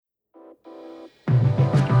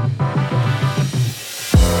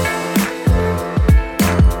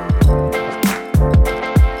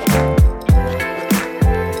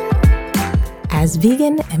As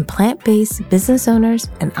vegan and plant-based business owners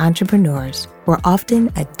and entrepreneurs, we're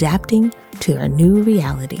often adapting to our new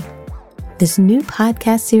reality. This new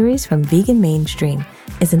podcast series from Vegan Mainstream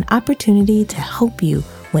is an opportunity to help you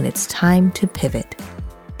when it's time to pivot.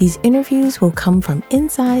 These interviews will come from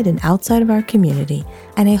inside and outside of our community,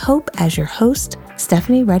 and I hope as your host,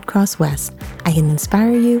 Stephanie Red Cross West, I can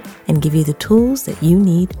inspire you and give you the tools that you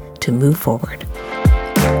need to move forward.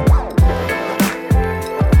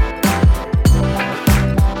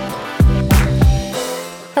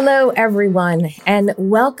 Hello, everyone, and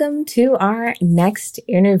welcome to our next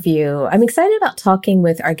interview. I'm excited about talking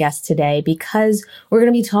with our guest today because we're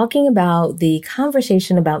going to be talking about the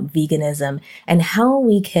conversation about veganism and how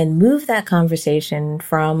we can move that conversation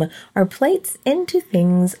from our plates into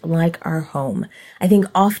things like our home. I think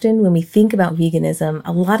often when we think about veganism,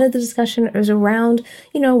 a lot of the discussion is around,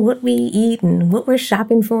 what we eat and what we're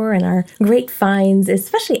shopping for and our great finds,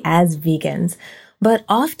 especially as vegans. But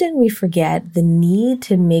often we forget the need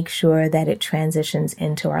to make sure that it transitions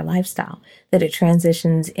into our lifestyle, that it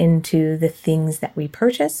transitions into the things that we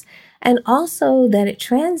purchase, and also that it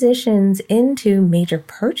transitions into major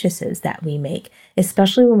purchases that we make,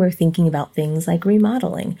 especially when we're thinking about things like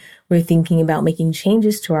remodeling. We're thinking about making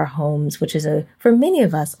changes to our homes, which is for many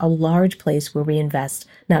of us, a large place where we invest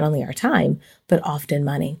not only our time, but often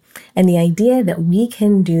money. And the idea that we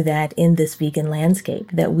can do that in this vegan landscape,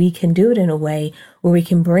 that we can do it in a way where we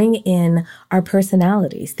can bring in our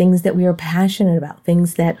personalities, things that we are passionate about,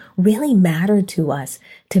 things that really matter to us,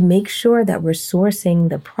 to make sure that we're sourcing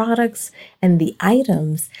the products and the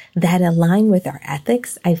items that align with our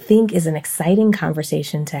ethics, I think is an exciting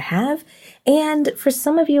conversation to have. And for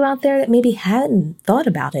some of you out there that maybe hadn't thought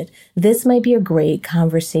about it, this might be a great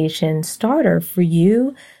conversation starter for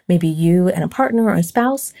you, maybe you and a partner or a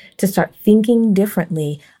spouse, to start thinking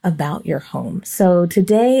differently about your home. So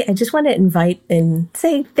today, I just want to invite and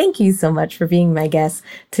say thank you so much for being my guest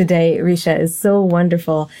today. Risha, it's so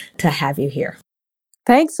wonderful to have you here.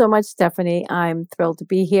 Thanks so much, Stephanie. I'm thrilled to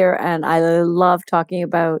be here, and I love talking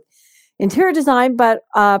about interior design, but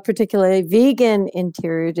particularly vegan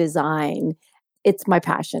interior design. It's my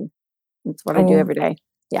passion. It's what I do every day.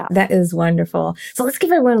 Yeah. That is wonderful. So let's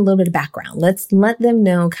give everyone a little bit of background. Let's let them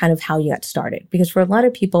know kind of how you got started. Because for a lot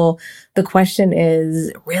of people, the question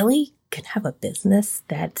is, really? Can have a business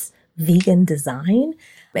that's vegan design?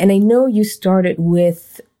 And I know you started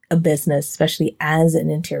with a business, especially as an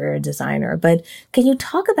interior designer, but can you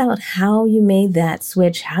talk about how you made that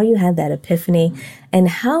switch, how you had that epiphany, and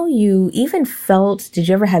how you even felt? Did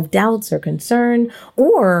you ever have doubts or concern,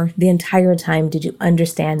 or the entire time did you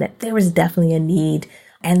understand that there was definitely a need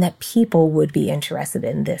and that people would be interested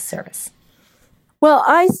in this service? Well,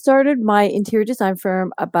 I started my interior design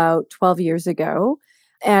firm about 12 years ago.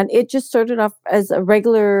 And it just started off as a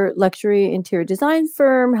regular luxury interior design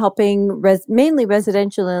firm, helping mainly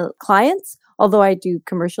residential clients, although I do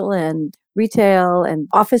commercial and retail and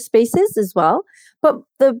office spaces as well. But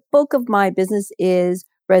the bulk of my business is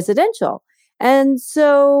residential. And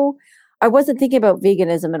so I wasn't thinking about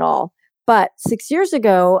veganism at all. But 6 years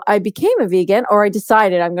ago, I became a vegan, or I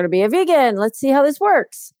decided I'm going to be a vegan. Let's see how this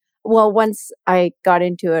works. Well, once I got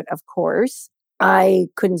into it, of course, I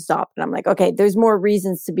couldn't stop. And I'm like, okay, there's more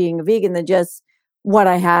reasons to being a vegan than just what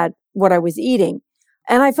I was eating.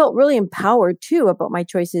 And I felt really empowered too about my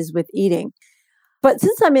choices with eating. But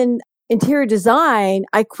since I'm in interior design,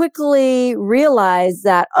 I quickly realized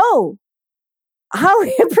that, how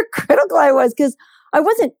hypocritical I was, because I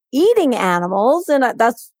wasn't eating animals, and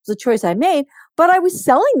that's the choice I made, but I was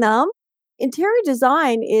selling them. Interior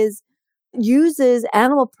design uses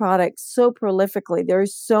animal products so prolifically.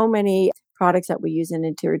 There's so many products that we use in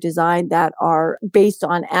interior design that are based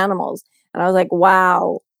on animals. And I was like,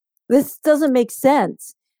 wow, this doesn't make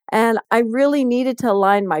sense. And I really needed to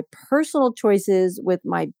align my personal choices with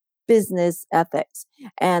my business ethics.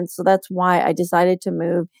 And so that's why I decided to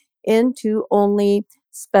move into only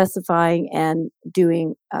specifying and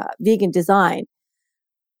doing vegan design.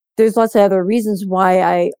 There's lots of other reasons why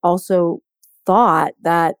I also thought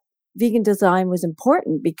that vegan design was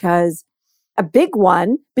important, because a big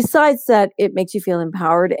one, besides that it makes you feel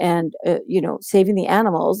empowered and, saving the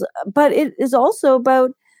animals, but it is also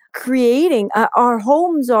about creating our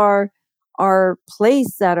homes are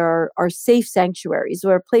place that are safe sanctuaries,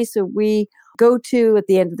 or a place that we go to at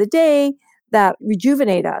the end of the day that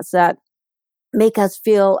rejuvenate us, that make us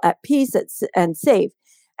feel at peace and safe.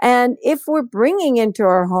 And if we're bringing into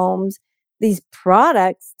our homes these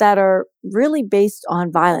products that are really based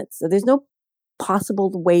on violence, so there's no possible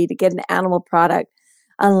way to get an animal product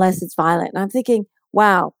unless it's violent. And I'm thinking,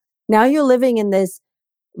 wow, now you're living in this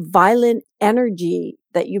violent energy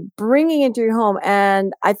that you're bringing into your home.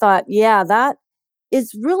 And I thought, yeah, that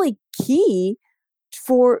is really key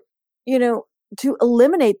for, you know, to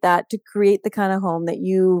eliminate that, to create the kind of home that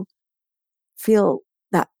you feel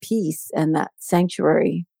that peace and that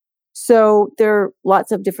sanctuary. So there are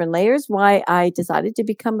lots of different layers why I decided to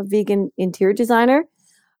become a vegan interior designer.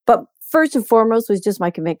 But first and foremost was just my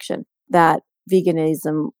conviction that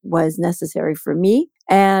veganism was necessary for me.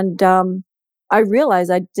 And I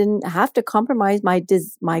realized I didn't have to compromise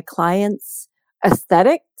my clients'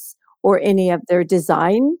 aesthetics or any of their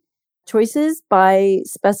design choices by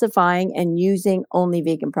specifying and using only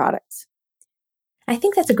vegan products. I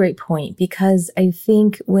think that's a great point because I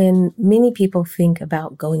think when many people think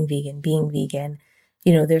about going vegan, being vegan,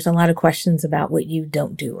 there's a lot of questions about what you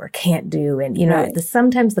don't do or can't do. And, Right.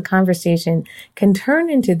 sometimes the conversation can turn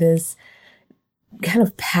into this kind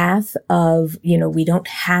of path of, we don't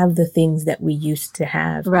have the things that we used to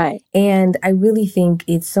have. Right. And I really think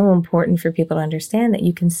it's so important for people to understand that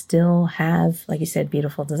you can still have, like you said,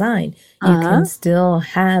 beautiful design. You can still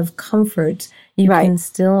have comfort. You can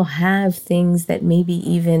still have things that maybe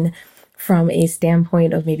even from a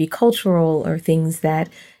standpoint of maybe cultural or things that,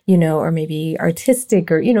 or maybe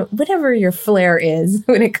artistic or, whatever your flair is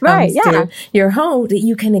when it comes to your home, that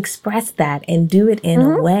you can express that and do it in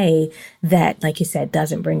a way that, like you said,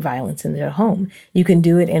 doesn't bring violence into the home. You can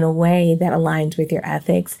do it in a way that aligns with your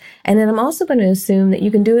ethics. And then I'm also going to assume that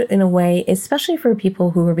you can do it in a way, especially for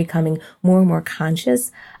people who are becoming more and more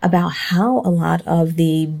conscious about how a lot of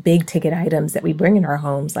the big ticket items that we bring in our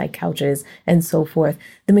homes, like couches and so forth,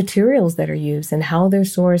 the materials that are used and how they're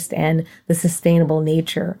sourced and the sustainable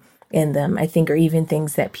nature in them, I think, are even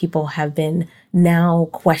things that people have been now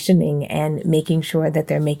questioning and making sure that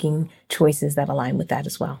they're making choices that align with that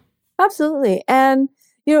as well. Absolutely. And,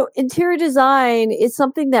 interior design is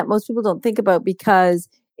something that most people don't think about because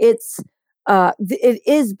it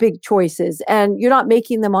is big choices and you're not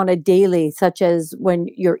making them on a daily, such as when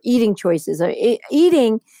you're eating choices or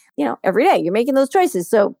eating, every day you're making those choices.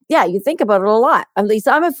 So yeah, you think about it a lot. At least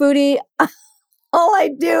I'm a foodie. All I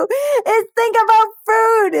do is think about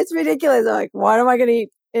food. It's ridiculous. I'm like, what am I going to eat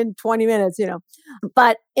in 20 minutes,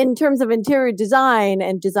 But in terms of interior design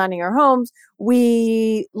and designing our homes,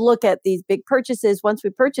 we look at these big purchases. Once we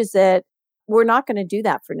purchase it, we're not going to do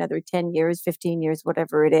that for another 10 years, 15 years,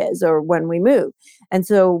 whatever it is, or when we move. And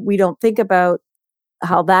so we don't think about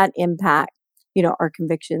how that impact, our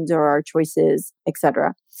convictions or our choices,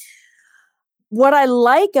 etc. What I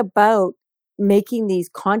like about making these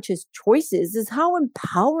conscious choices is how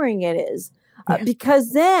empowering it is.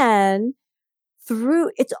 Because then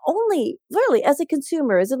through it's only literally as a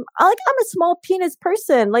consumer, I'm a small penis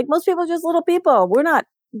person. Like most people are just little people. We're not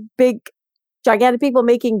big, gigantic people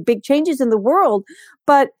making big changes in the world.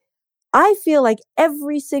 But I feel like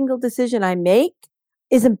every single decision I make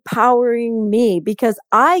is empowering me because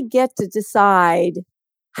I get to decide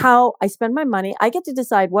how I spend my money. I get to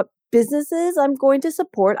decide what businesses I'm going to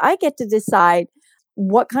support. I get to decide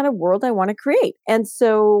what kind of world I want to create. And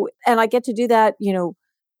I get to do that,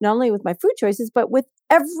 not only with my food choices, but with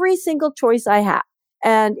every single choice I have.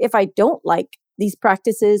 And if I don't like these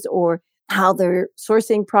practices or how they're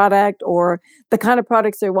sourcing product or the kind of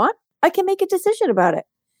products they want, I can make a decision about it.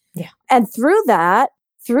 Yeah. And through that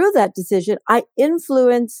decision, I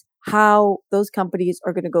influence how those companies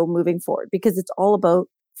are going to go moving forward because it's all about,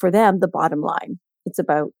 for them, the bottom line. It's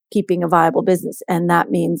about keeping a viable business. And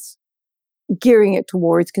that means gearing it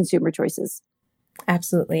towards consumer choices.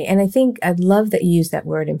 Absolutely. And I think I love that you use that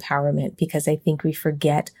word empowerment because I think we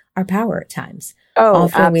forget our power at times. Oh,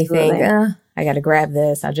 often absolutely. We think, I got to grab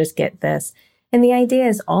this. I'll just get this. And the idea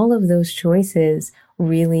is all of those choices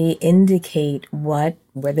really indicate where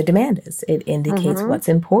the demand is. It indicates what's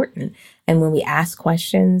important. And when we ask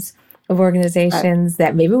questions of organizations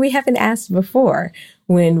that maybe we haven't asked before,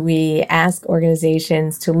 when we ask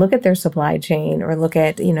organizations to look at their supply chain or look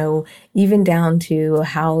at, even down to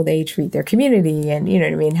how they treat their community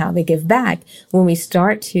and, how they give back, when we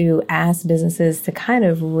start to ask businesses to kind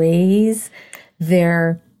of raise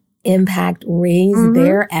their impact, raise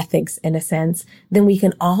their ethics in a sense, then we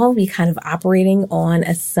can all be kind of operating on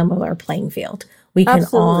a similar playing field. We can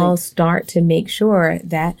all start to make sure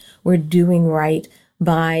that we're doing right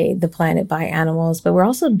by the planet, by animals, but we're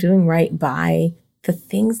also doing right by the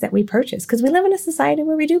things that we purchase. Because we live in a society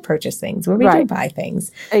where we do purchase things, where we do buy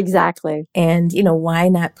things. Exactly. And, why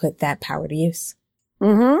not put that power to use?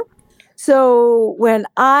 So when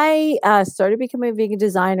I started becoming a vegan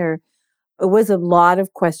designer, it was a lot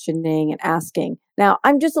of questioning and asking. Now,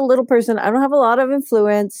 I'm just a little person. I don't have a lot of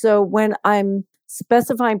influence. So when I'm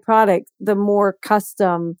specifying product, the more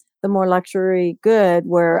custom the more luxury good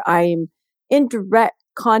where I'm in direct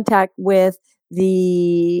contact with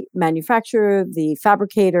the manufacturer, the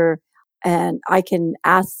fabricator, and I can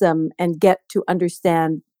ask them and get to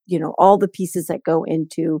understand, all the pieces that go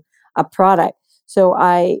into a product. So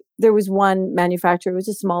there was one manufacturer, it was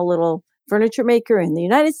a small little furniture maker in the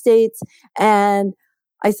United States. And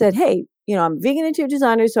I said, hey, I'm a vegan interior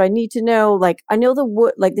designer, so I need to know, I know the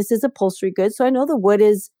wood, this is upholstery good. So I know the wood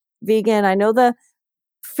is vegan. I know the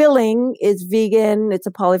filling is vegan. It's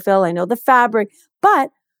a polyfill. I know the fabric,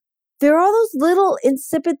 but there are all those little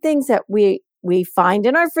insipid things that we find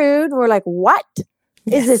in our food. We're like, what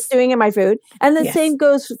is this doing in my food? And the same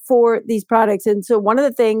goes for these products. And so one of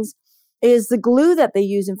the things is the glue that they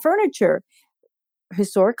use in furniture.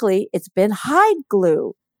 Historically, it's been hide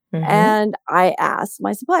glue. Mm-hmm. And I asked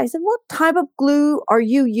my supplier, I said, what type of glue are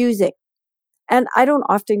you using? And I don't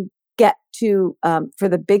often get to, for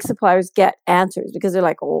the big suppliers, get answers because they're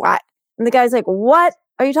like, what? And the guy's like, what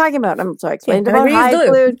are you talking about? So I explained about hide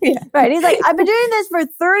glue. Yeah. Right. He's like, I've been doing this for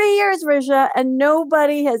 30 years, Risha, and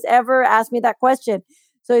nobody has ever asked me that question.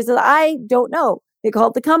 So he said, I don't know. They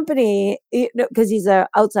called the company because he's an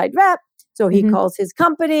outside rep. So he calls his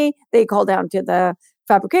company. They call down to the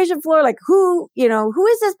fabrication floor, like who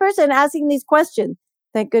is this person asking these questions?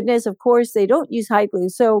 Thank goodness, of course, they don't use hide glue.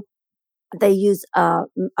 So they use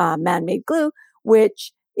man-made glue,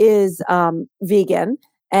 which is vegan.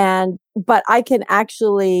 But I can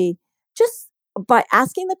actually, just by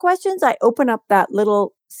asking the questions, I open up that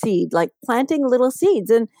little seed, like planting little seeds.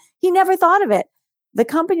 And he never thought of it. The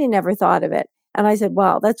company never thought of it. And I said,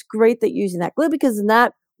 wow, that's great that you're using that glue, because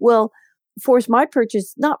that will force my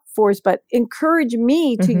purchase, not force, but encourage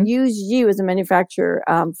me to use you as a manufacturer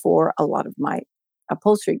for a lot of my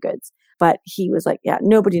upholstery goods. But he was like, yeah,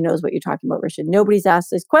 nobody knows what you're talking about, Risha. Nobody's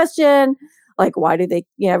asked this question. Like, why do they,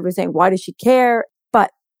 everybody's saying, why does she care?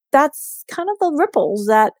 But that's kind of the ripples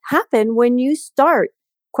that happen when you start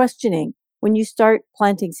questioning, when you start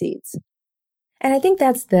planting seeds. And I think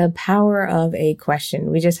that's the power of a question.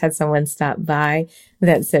 We just had someone stop by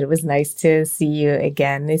that said it was nice to see you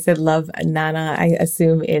again. They said, love Nana. I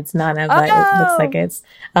assume it's Nana, but it looks like it's,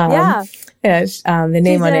 the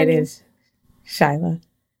name on it is Shyla.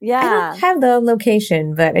 Yeah. I don't have the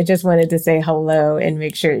location, but I just wanted to say hello and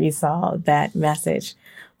make sure you saw that message.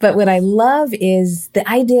 But what I love is the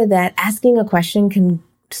idea that asking a question can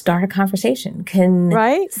start a conversation, can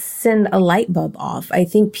send a light bulb off. I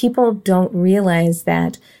think people don't realize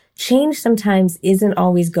that change sometimes isn't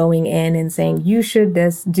always going in and saying, you should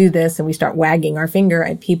do this, and we start wagging our finger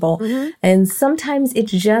at people. And sometimes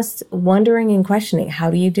it's just wondering and questioning, how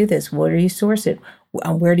do you do this? Where do you source it?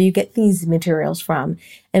 Where do you get these materials from?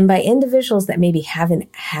 And by individuals that maybe haven't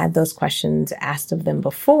had those questions asked of them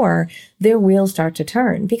before, their wheels start to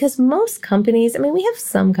turn. Because most companies, we have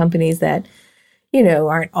some companies that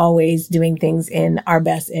aren't always doing things in our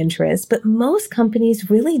best interest, but most companies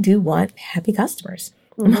really do want happy customers.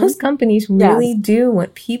 Most companies really do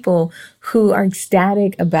want people who are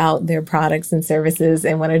ecstatic about their products and services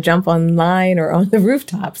and want to jump online or on the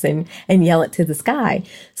rooftops and yell it to the sky.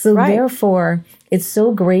 So therefore, it's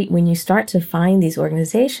so great when you start to find these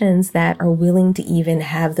organizations that are willing to even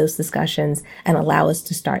have those discussions and allow us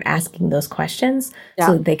to start asking those questions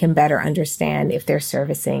so that they can better understand if they're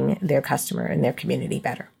servicing their customer and their community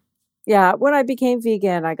better. Yeah. When I became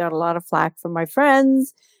vegan, I got a lot of flack from my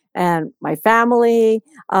friends and my family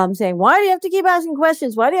saying, why do you have to keep asking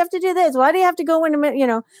questions? Why do you have to do this? Why do you have to go in,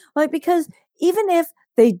 because even if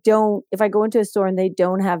I go into a store and they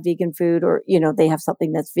don't have vegan food, or, they have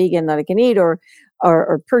something that's vegan that I can eat or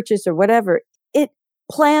purchase or whatever, it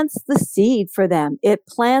plants the seed for them. It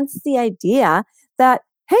plants the idea that,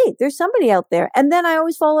 hey, there's somebody out there. And then I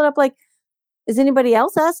always follow it up like, is anybody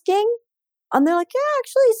else asking? And they're like, yeah,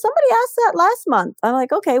 actually somebody asked that last month. I'm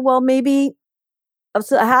like, okay, well, maybe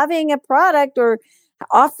having a product or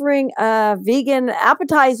offering a vegan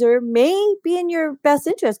appetizer may be in your best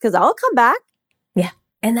interest, because I'll come back. Yeah.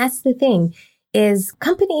 And that's the thing, is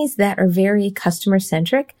companies that are very customer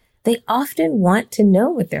centric, they often want to know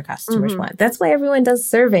what their customers want. That's why everyone does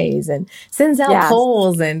surveys and sends out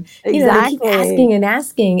polls and, they keep asking and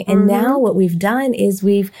asking. And now what we've done is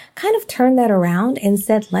we've kind of turned that around and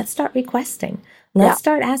said, let's start requesting. Let's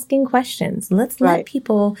start asking questions. Let's let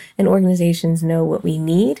people and organizations know what we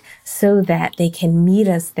need so that they can meet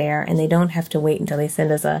us there and they don't have to wait until they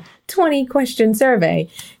send us a 20-question survey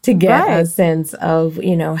to get a sense of,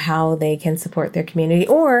 how they can support their community.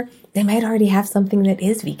 Or they might already have something that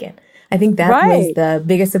is vegan. I think that was the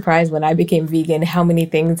biggest surprise when I became vegan, how many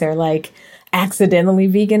things are like accidentally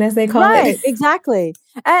vegan, as they call it. Exactly.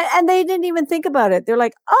 And they didn't even think about it. They're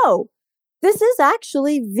like, oh, this is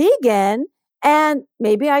actually vegan. And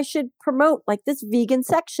maybe I should promote like this vegan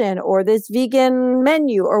section or this vegan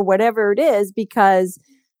menu or whatever it is, because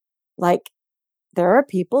like there are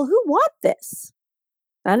people who want this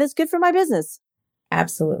and it's good for my business.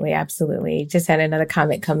 Absolutely. Absolutely. Just had another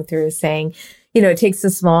comment come through saying, it takes a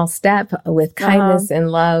small step with kindness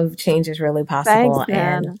and love. Change is really possible. Thanks,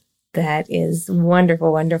 and that is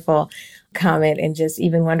wonderful, wonderful comment, and just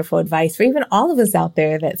even wonderful advice for even all of us out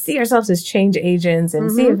there that see ourselves as change agents and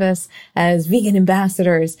see of us as vegan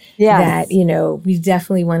ambassadors. Yes. That, we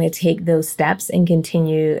definitely want to take those steps and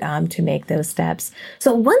continue to make those steps.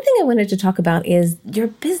 So one thing I wanted to talk about is your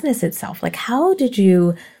business itself. Like, how did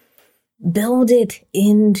you build it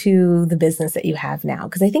into the business that you have now?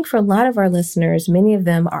 Because I think for a lot of our listeners, many of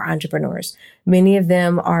them are entrepreneurs. Many of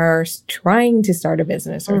them are trying to start a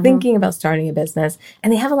business or thinking about starting a business,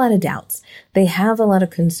 and they have a lot of doubts. They have a lot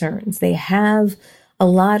of concerns. They have a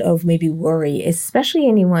lot of maybe worry, especially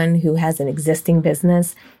anyone who has an existing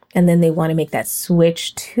business. And then they want to make that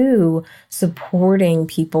switch to supporting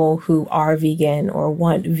people who are vegan or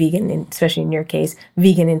want vegan, especially in your case,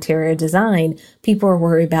 vegan interior design. People are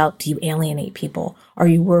worried about, do you alienate people? Are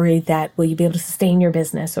you worried that, will you be able to sustain your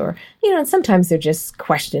business? Or, and sometimes they're just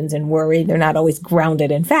questions and worry. They're not always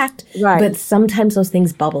grounded in fact, but sometimes those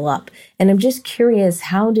things bubble up. And I'm just curious,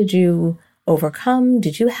 how did you overcome?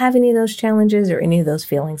 Did you have any of those challenges or any of those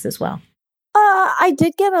feelings as well? I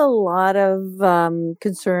did get a lot of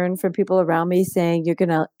concern from people around me saying you're going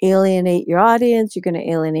to alienate your audience, you're going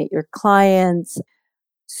to alienate your clients.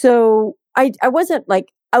 So I wasn't like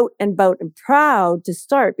out and about and proud to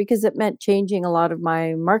start, because it meant changing a lot of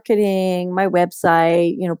my marketing, my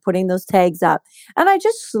website, putting those tags up. And I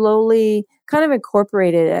just slowly kind of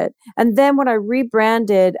incorporated it. And then when I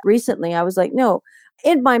rebranded recently, I was like, no,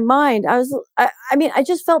 in my mind, I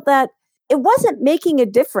just felt that it wasn't making a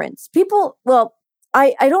difference.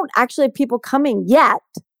 I don't actually have people coming yet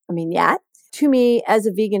to me as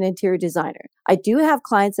a vegan interior designer. I do have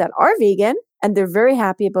clients that are vegan and they're very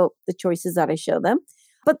happy about the choices that I show them.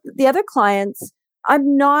 But the other clients,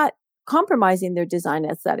 I'm not compromising their design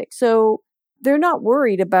aesthetic. So they're not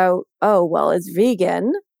worried about, oh, well, it's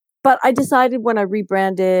vegan. But I decided when I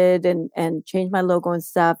rebranded and changed my logo and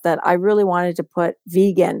stuff that I really wanted to put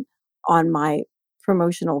vegan on my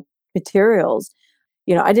promotional materials.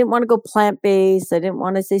 I didn't want to go plant-based. I didn't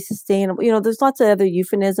want to say sustainable. There's lots of other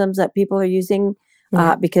euphemisms that people are using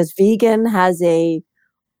because vegan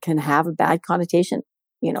can have a bad connotation,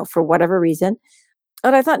 for whatever reason.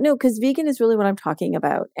 And I thought, no, because vegan is really what I'm talking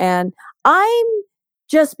about. And I'm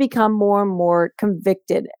just become more and more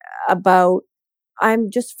convicted about, I'm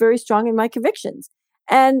just very strong in my convictions.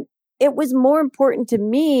 And it was more important to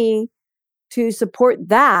me to support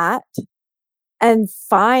that and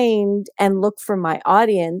find and look for my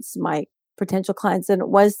audience, my potential clients, than it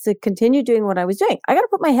was to continue doing what I was doing. I got to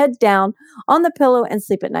put my head down on the pillow and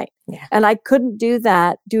sleep at night. Yeah. And I couldn't do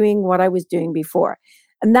that doing what I was doing before.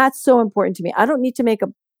 And that's so important to me. I don't need to make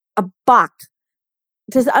a buck.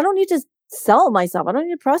 I don't need to sell myself. I don't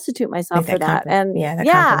need to prostitute myself for that. And and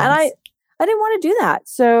I didn't want to do that.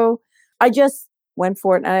 So I just went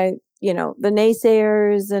for it. And the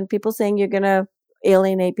naysayers and people saying you're going to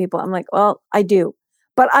alienate people, I'm like, well, I do,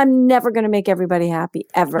 but I'm never going to make everybody happy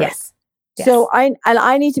ever. Yes. So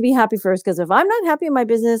I need to be happy first, because if I'm not happy in my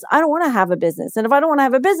business, I don't want to have a business. And if I don't want to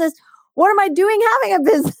have a business, what am I doing having a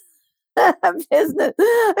business? Business.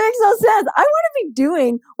 It makes no sense. I want to be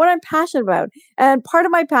doing what I'm passionate about. And part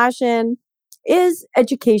of my passion is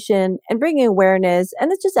education and bringing awareness.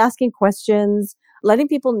 And it's just asking questions, letting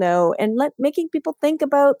people know, and making people think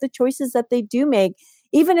about the choices that they do make,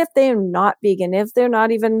 even if they're not vegan, if they're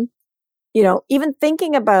not even, even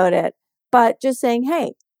thinking about it, but just saying,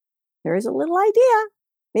 hey, here's a little idea.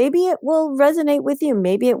 Maybe it will resonate with you.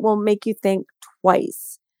 Maybe it will make you think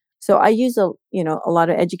twice. So I use a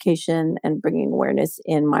lot of education and bringing awareness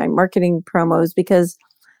in my marketing promos, because,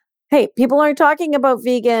 hey, people aren't talking about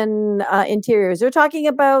vegan interiors. They're talking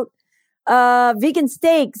about vegan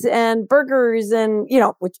steaks and burgers and,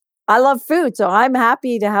 which I love food. So I'm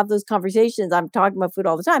happy to have those conversations. I'm talking about food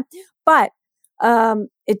all the time, but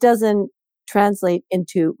it doesn't translate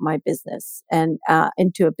into my business and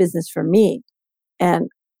into a business for me. And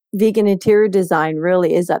vegan interior design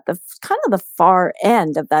really is at the kind of the far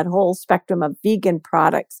end of that whole spectrum of vegan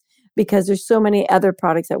products, because there's so many other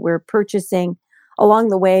products that we're purchasing along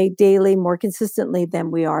the way daily more consistently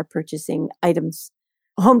than we are purchasing items,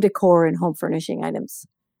 home decor and home furnishing items.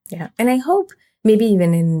 Yeah. And I hope maybe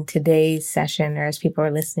even in today's session, or as people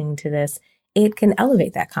are listening to this, it can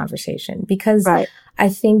elevate that conversation. Because Right. I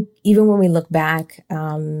think even when we look back,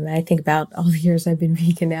 I think about all the years I've been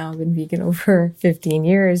vegan now. I've been vegan over 15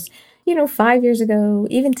 years. 5 years ago,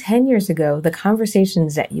 even 10 years ago, the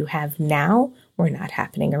conversations that you have now were not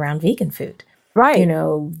happening around vegan food. Right.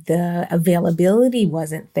 The availability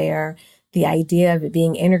wasn't there. The idea of it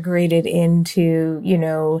being integrated into,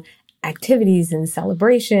 activities and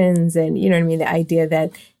celebrations and, the idea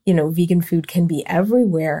that, vegan food can be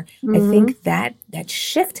everywhere. I think that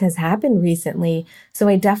shift has happened recently. So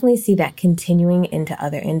I definitely see that continuing into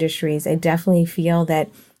other industries. I definitely feel that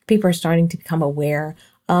people are starting to become aware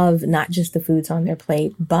of not just the foods on their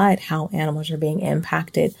plate, but how animals are being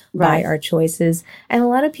impacted by our choices. And a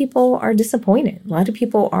lot of people are disappointed. A lot of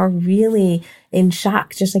people are really in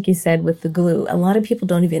shock, just like you said with the glue. A lot of people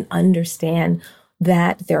don't even understand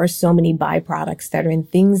that there are so many byproducts that are in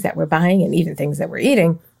things that we're buying and even things that we're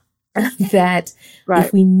eating that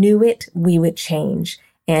if we knew it, we would change.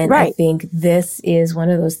 And I think this is one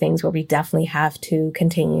of those things where we definitely have to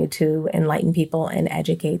continue to enlighten people and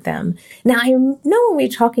educate them. Now, I know when we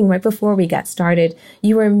were talking right before we got started,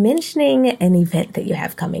 you were mentioning an event that you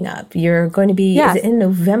have coming up. You're going to be, is it in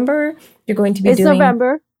November? You're going to be doing... It's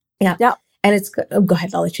November. Yeah. Yeah. And it's, go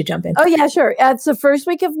ahead, I'll let you jump in. Oh, yeah, sure. It's the first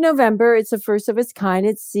week of November. It's the first of its kind.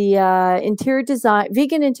 It's the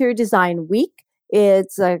Vegan Interior Design Week.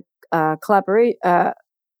 It's a collaboration,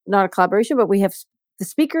 not a collaboration, but we have the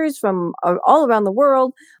speakers from all around the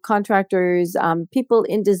world, contractors, people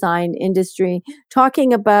in design industry,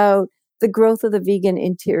 talking about the growth of the vegan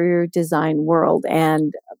interior design world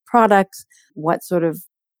and products, what sort of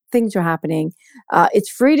things are happening. It's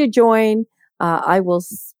free to join. I will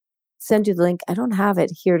send you the link. I don't have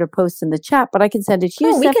it here to post in the chat, but I can send it to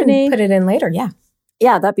you, Stephanie. We can put it in later. Yeah.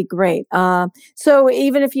 Yeah, that'd be great. So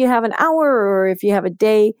even if you have an hour or if you have a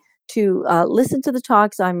day to listen to the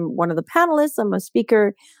talks, I'm one of the panelists. I'm a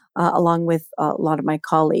speaker along with a lot of my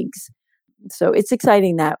colleagues. So it's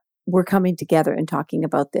exciting that we're coming together and talking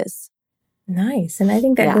about this. Nice. And I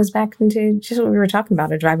think that goes back into just what we were talking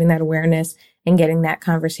about, driving that awareness and getting that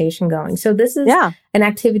conversation going. So this is an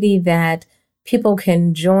activity that people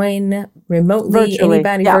can join remotely,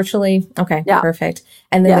 anybody virtually. Okay, perfect.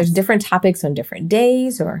 And then there's different topics on different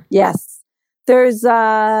days or? Yes. There's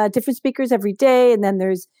different speakers every day. And then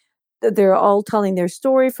they're all telling their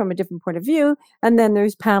story from a different point of view. And then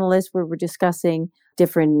there's panelists where we're discussing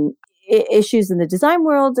different issues in the design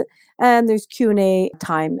world. And there's Q&A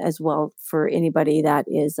time as well for anybody that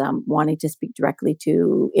is wanting to speak directly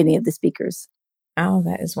to any of the speakers. Oh,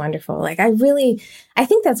 that is wonderful. I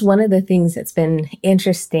think that's one of the things that's been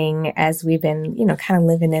interesting as we've been, kind of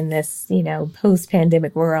living in this,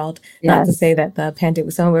 post-pandemic world. Yes. Not to say that the pandemic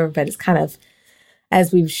was over, but it's kind of,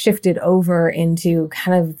 as we've shifted over into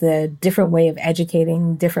kind of the different way of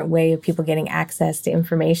educating, different way of people getting access to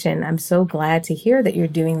information. I'm so glad to hear that you're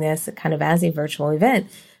doing this kind of as a virtual event,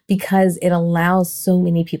 because it allows so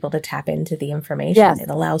many people to tap into the information. Yes. It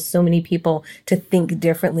allows so many people to think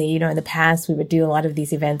differently. In the past, we would do a lot of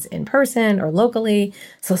these events in person or locally.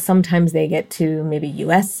 So sometimes they get to maybe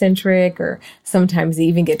US centric, or sometimes they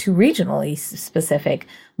even get too regionally specific.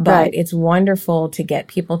 But it's wonderful to get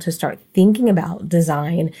people to start thinking about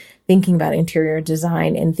design, thinking about interior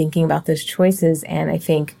design, and thinking about those choices. And I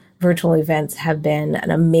think virtual events have been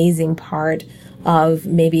an amazing part of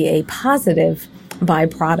maybe a positive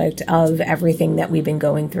byproduct of everything that we've been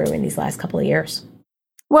going through in these last couple of years.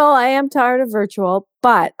 Well, I am tired of virtual,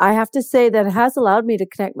 but I have to say that it has allowed me to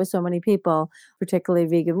connect with so many people, particularly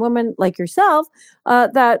vegan women like yourself,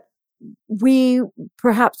 that we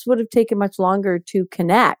perhaps would have taken much longer to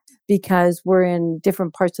connect because we're in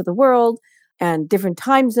different parts of the world and different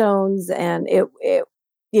time zones. And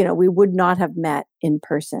we would not have met in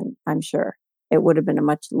person, I'm sure. It would have been a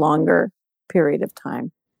much longer period of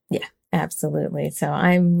time. Yeah. Absolutely. So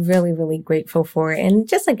I'm really, really grateful for it. And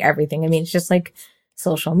just like everything, it's just like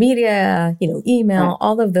social media, email,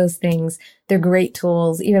 all of those things. They're great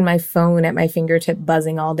tools. Even my phone at my fingertip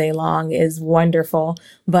buzzing all day long is wonderful.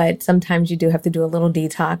 But sometimes you do have to do a little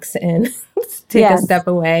detox and take a step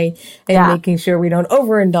away and making sure we don't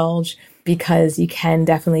overindulge, because you can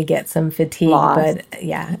definitely get some fatigue. But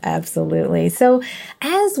yeah, absolutely. So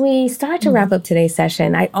as we start to wrap up today's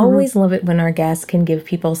session, I always love it when our guests can give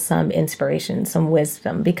people some inspiration, some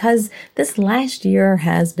wisdom, because this last year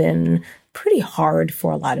has been pretty hard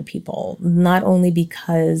for a lot of people, not only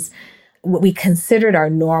because what we considered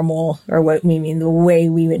our normal, or the way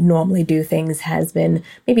we would normally do things, has been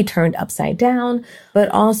maybe turned upside down, but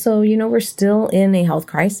also, we're still in a health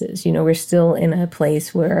crisis. We're still in a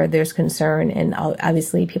place where there's concern, and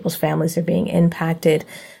obviously people's families are being impacted.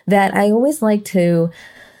 That I always like to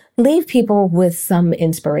leave people with some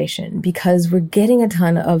inspiration, because we're getting a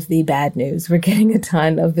ton of the bad news. We're getting a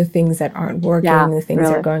ton of the things that aren't working, the things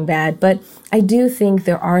that are going bad. But I do think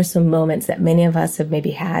there are some moments that many of us have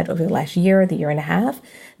maybe had over the last year, the year and a half,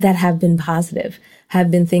 that have been positive, have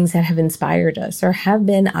been things that have inspired us, or have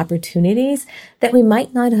been opportunities that we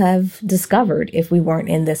might not have discovered if we weren't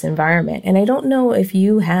in this environment. And I don't know if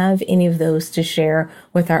you have any of those to share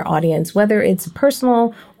with our audience, whether it's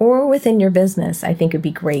personal or within your business. I think it'd be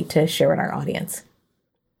great to share with our audience.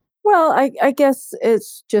 Well, I guess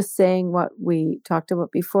it's just saying what we talked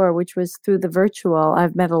about before, which was through the virtual.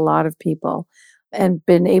 I've met a lot of people and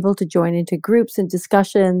been able to join into groups and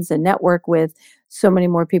discussions and network with so many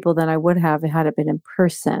more people than I would have had it been in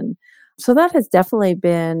person. So that has definitely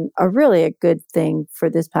been a good thing for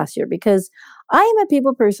this past year, because I am a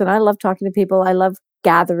people person. I love talking to people. I love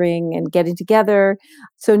gathering and getting together.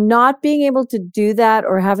 So not being able to do that,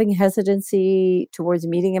 or having hesitancy towards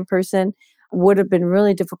meeting in person, would have been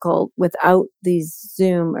really difficult without these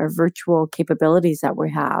Zoom or virtual capabilities that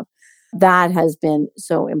we have. That has been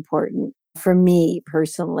so important for me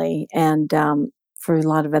personally, and for a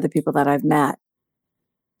lot of other people that I've met.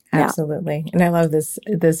 Absolutely. And I love this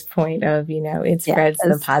point of, it spreads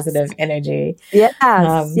the positive energy.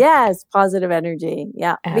 Yes, positive energy.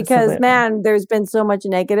 Yeah. Absolutely. Because, man, there's been so much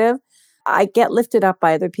negative. I get lifted up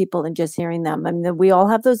by other people and just hearing them. I mean, we all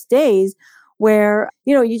have those days where,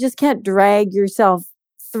 you just can't drag yourself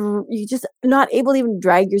through. You're just not able to even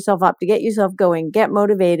drag yourself up to get yourself going, get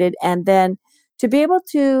motivated, and then to be able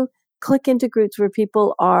to click into groups where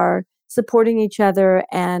people are supporting each other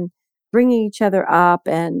and bringing each other up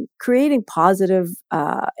and creating positive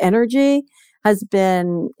energy has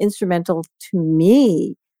been instrumental to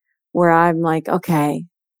me, where I'm like, okay,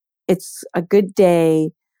 it's a good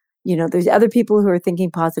day. There's other people who are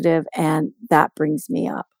thinking positive, and that brings me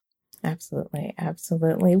up. Absolutely.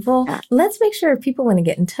 Absolutely. Well, let's make sure if people want to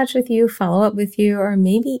get in touch with you, follow up with you, or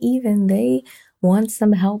maybe even they want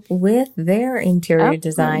some help with their interior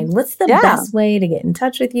design. What's the best way to get in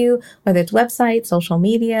touch with you, whether it's website, social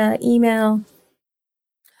media, email?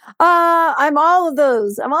 I'm all of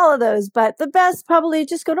those. But the best, probably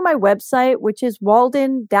just go to my website, which is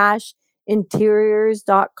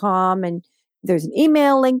walden-interiors.com. And there's an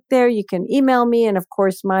email link there. You can email me. And of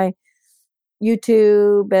course, my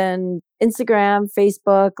YouTube and Instagram,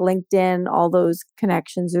 Facebook, LinkedIn, all those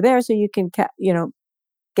connections are there. So you can,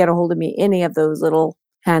 get a hold of me, any of those little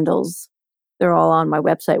handles. They're all on my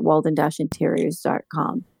website,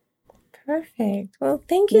 walden-interiors.com. Perfect. Well,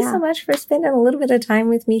 thank you so much for spending a little bit of time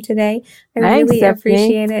with me today. I really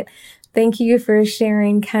appreciate it. Thank you for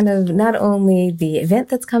sharing kind of not only the event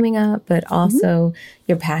that's coming up, but also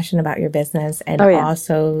your passion about your business, and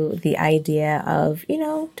also the idea of,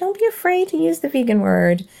 don't be afraid to use the vegan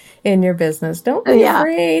word in your business. Don't be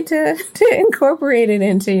afraid to incorporate it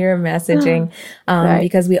into your messaging,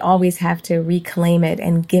 because we always have to reclaim it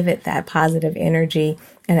and give it that positive energy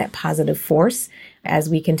and that positive force as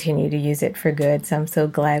we continue to use it for good. So I'm so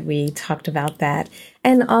glad we talked about that.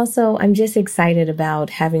 And also, I'm just excited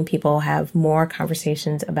about having people have more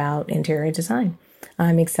conversations about interior design.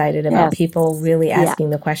 I'm excited about people really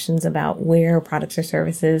asking the questions about where products or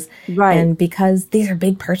services. Right. And because these are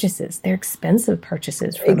big purchases, they're expensive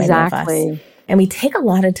purchases for many of us. And we take a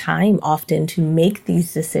lot of time often to make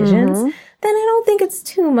these decisions. Then I don't think it's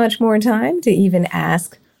too much more time to even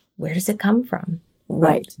ask, where does it come from?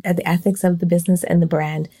 Right. The ethics of the business and the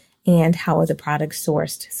brand, and how are the products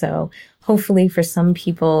sourced. So hopefully for some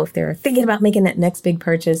people, if they're thinking about making that next big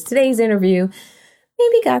purchase, today's interview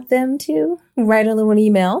maybe got them to write a little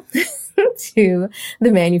email to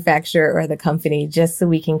the manufacturer or the company, just so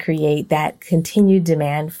we can create that continued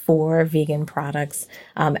demand for vegan products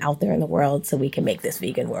out there in the world, so we can make this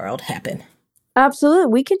vegan world happen. Absolutely.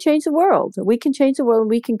 We can change the world. We can change the world.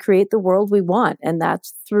 We can create the world we want. And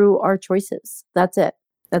that's through our choices. That's it.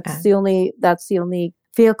 That's the only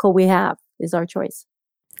vehicle we have, is our choice.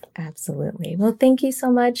 Absolutely. Well, thank you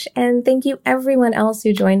so much. And thank you everyone else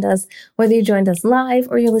who joined us, whether you joined us live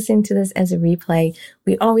or you're listening to this as a replay.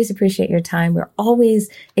 We always appreciate your time. We're always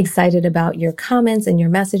excited about your comments and your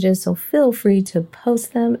messages. So feel free to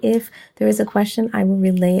post them. If there is a question, I will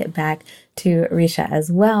relay it back to Risha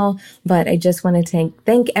as well. But I just want to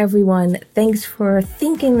thank everyone. Thanks for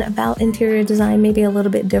thinking about interior design maybe a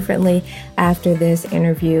little bit differently after this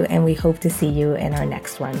interview. And we hope to see you in our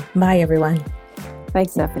next one. Bye, everyone.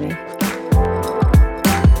 Thanks, Stephanie.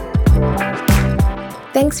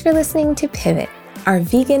 Thanks for listening to Pivot, our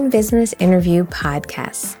vegan business interview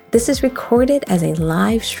podcast. This is recorded as a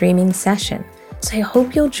live streaming session, so I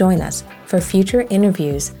hope you'll join us for future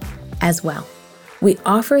interviews as well. We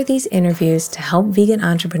offer these interviews to help vegan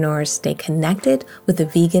entrepreneurs stay connected with the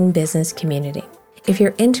vegan business community. If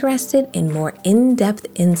you're interested in more in-depth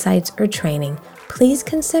insights or training, please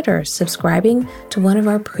consider subscribing to one of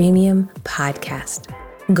our premium podcasts,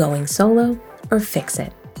 Going Solo or Fix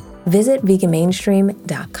It. Visit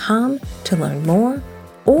veganmainstream.com to learn more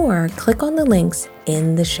or click on the links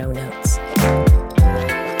in the show notes.